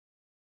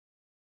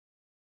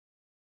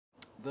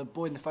The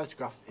boy in the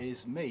photograph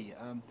is me.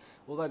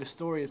 Although the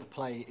story of the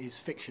play is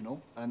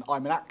fictional and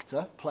I'm an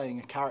actor playing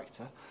a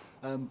character,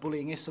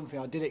 bullying is something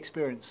I did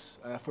experience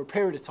for a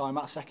period of time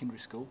at secondary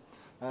school.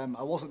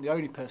 I wasn't the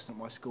only person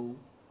at my school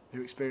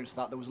who experienced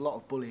that. There was a lot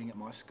of bullying at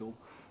my school,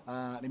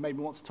 and it made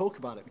me want to talk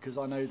about it because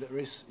I know that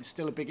it's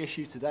still a big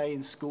issue today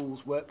in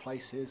schools,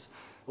 workplaces,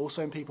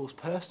 also in people's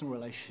personal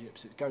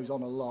relationships. It goes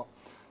on a lot,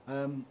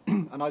 and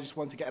I just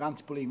wanted to get an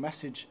anti-bullying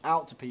message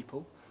out to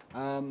people.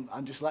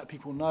 And just let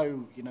people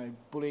know,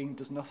 bullying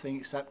does nothing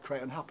except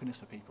create unhappiness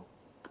for people.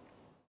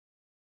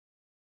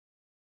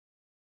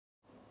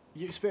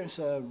 You experience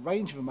a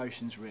range of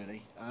emotions,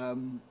 really.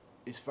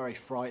 It's very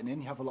frightening.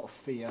 You have a lot of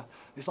fear.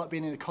 It's like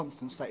being in a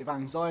constant state of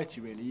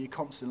anxiety, really. You're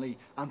constantly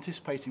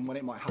anticipating when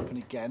it might happen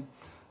again.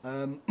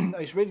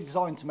 It's really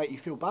designed to make you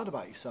feel bad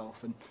about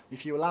yourself, and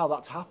if you allow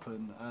that to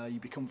happen,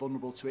 you become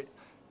vulnerable to it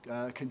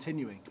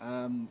continuing.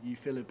 You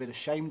feel a bit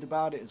ashamed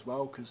about it as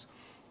well, because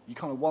you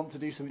kind of want to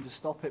do something to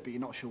stop it, but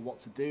you're not sure what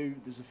to do.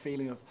 There's a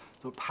feeling of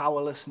sort of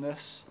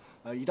powerlessness.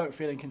 You don't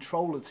feel in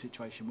control of the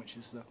situation, which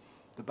is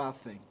the bad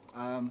thing.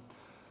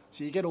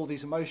 So you get all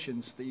these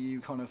emotions that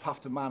you kind of have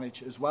to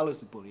manage as well as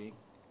the bullying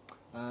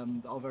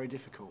that are very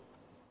difficult.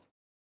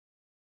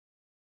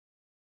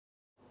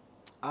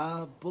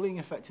 Bullying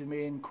affected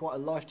me in quite a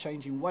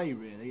life-changing way,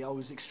 really. I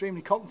was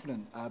extremely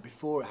confident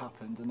before it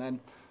happened, and then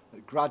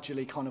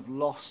gradually kind of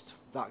lost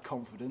that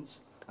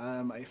confidence.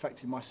 It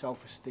affected my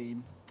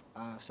self-esteem,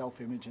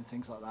 self-image and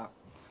things like that.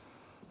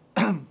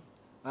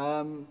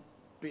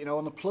 But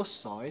on the plus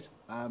side,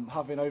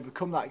 having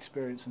overcome that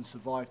experience and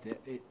survived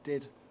it, it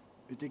did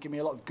give me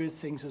a lot of good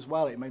things as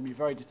well. It made me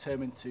very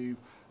determined to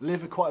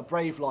live quite a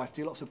brave life,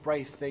 do lots of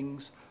brave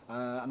things,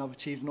 and I've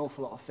achieved an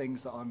awful lot of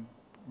things that I'm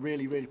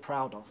really, really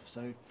proud of.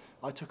 So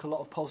I took a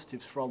lot of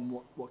positives from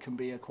what can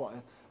be quite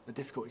a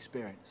difficult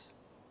experience.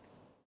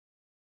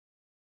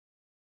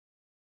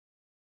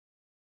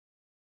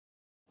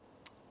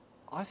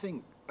 I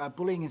think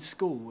bullying in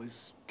school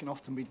can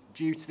often be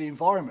due to the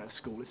environment of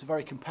school. It's a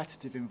very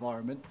competitive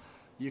environment.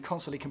 You're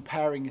constantly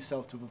comparing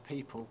yourself to other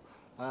people.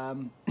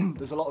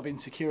 There's a lot of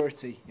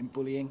insecurity in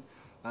bullying.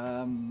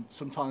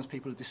 Sometimes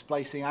people are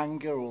displacing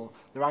anger, or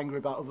they're angry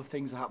about other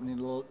things that are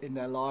happening in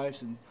their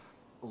lives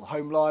or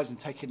home lives, and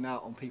taking it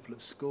out on people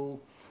at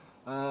school.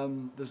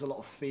 There's a lot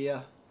of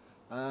fear.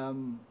 There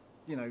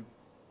are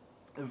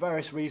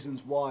various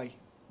reasons why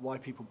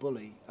people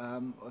bully.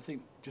 I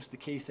think just the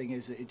key thing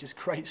is that it just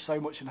creates so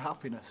much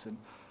unhappiness,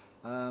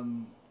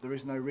 and there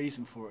is no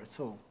reason for it at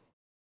all.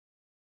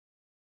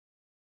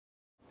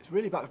 It's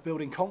really about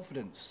building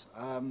confidence.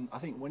 I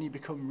think when you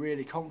become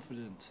really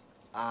confident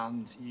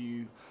and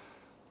you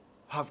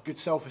have good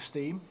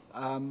self-esteem,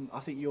 I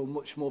think you're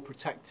much more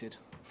protected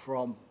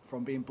from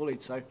being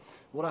bullied. So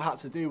what I had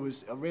to do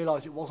was, I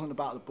realised it wasn't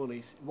about the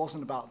bullies, it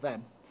wasn't about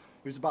them.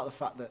 It was about the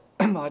fact that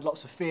I had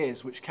lots of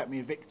fears which kept me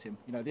a victim.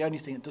 The only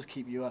thing that does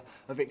keep you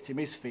a victim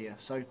is fear.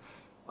 So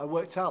I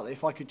worked out that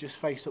if I could just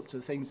face up to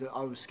the things that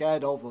I was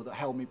scared of or that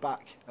held me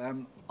back,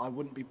 I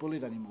wouldn't be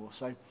bullied anymore.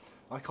 So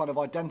I kind of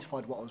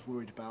identified what I was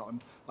worried about,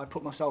 and I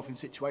put myself in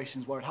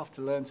situations where I'd have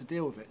to learn to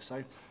deal with it. So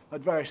I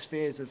had various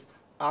fears of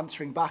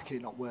answering back and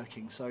it not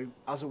working. So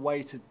as a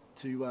way to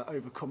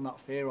overcome that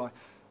fear,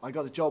 I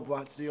got a job where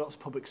I had to do lots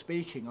of public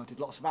speaking. I did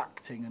lots of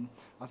acting, and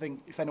I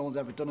think if anyone's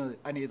ever done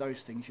any of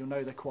those things, you'll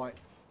know they're quite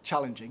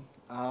challenging.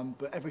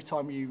 But every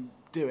time you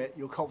do it,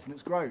 your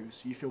confidence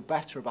grows. You feel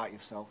better about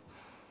yourself.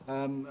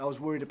 I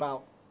was worried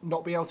about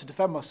not being able to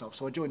defend myself,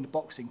 so I joined the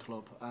boxing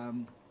club,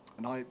 and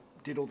I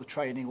did all the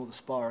training, all the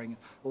sparring,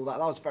 all that.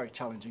 That was very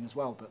challenging as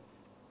well. But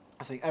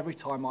I think every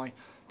time I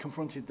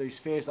confronted these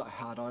fears that I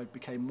had, I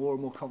became more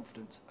and more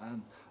confident.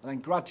 And then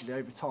gradually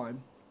over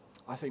time,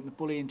 I think the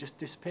bullying just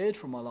disappeared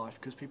from my life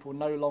because people were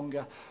no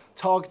longer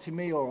targeting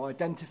me or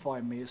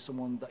identifying me as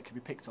someone that could be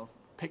picked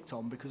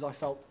on, because I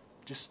felt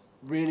just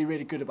really,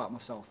 really good about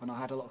myself and I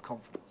had a lot of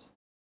confidence.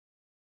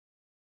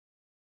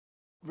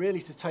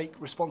 Really to take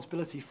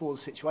responsibility for the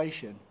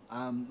situation.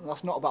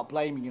 That's not about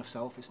blaming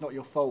yourself, it's not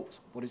your fault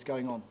what is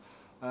going on.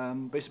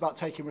 But it's about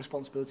taking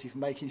responsibility for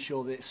making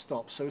sure that it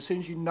stops. So as soon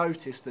as you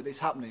notice that it's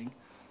happening,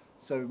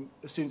 so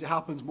as soon as it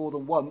happens more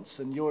than once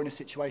and you're in a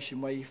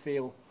situation where you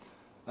feel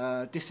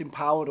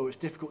disempowered or it's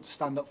difficult to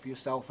stand up for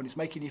yourself and it's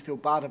making you feel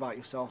bad about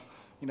yourself,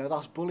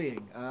 that's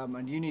bullying,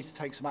 and you need to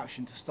take some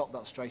action to stop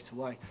that straight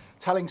away.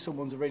 Telling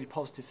someone's a really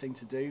positive thing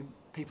to do.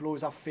 People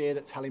always have fear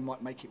that telling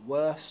might make it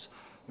worse.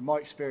 In my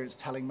experience,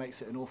 telling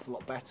makes it an awful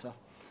lot better.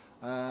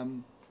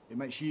 It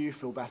makes you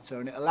feel better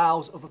and it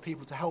allows other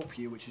people to help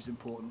you, which is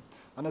important.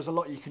 And there's a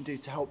lot you can do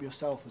to help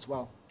yourself as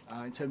well,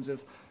 in terms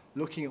of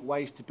looking at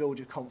ways to build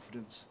your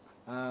confidence.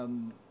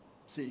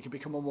 So you can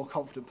become a more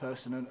confident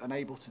person and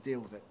able to deal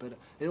with it. But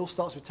it all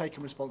starts with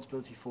taking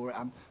responsibility for it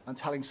and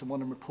telling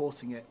someone and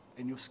reporting it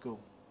in your school.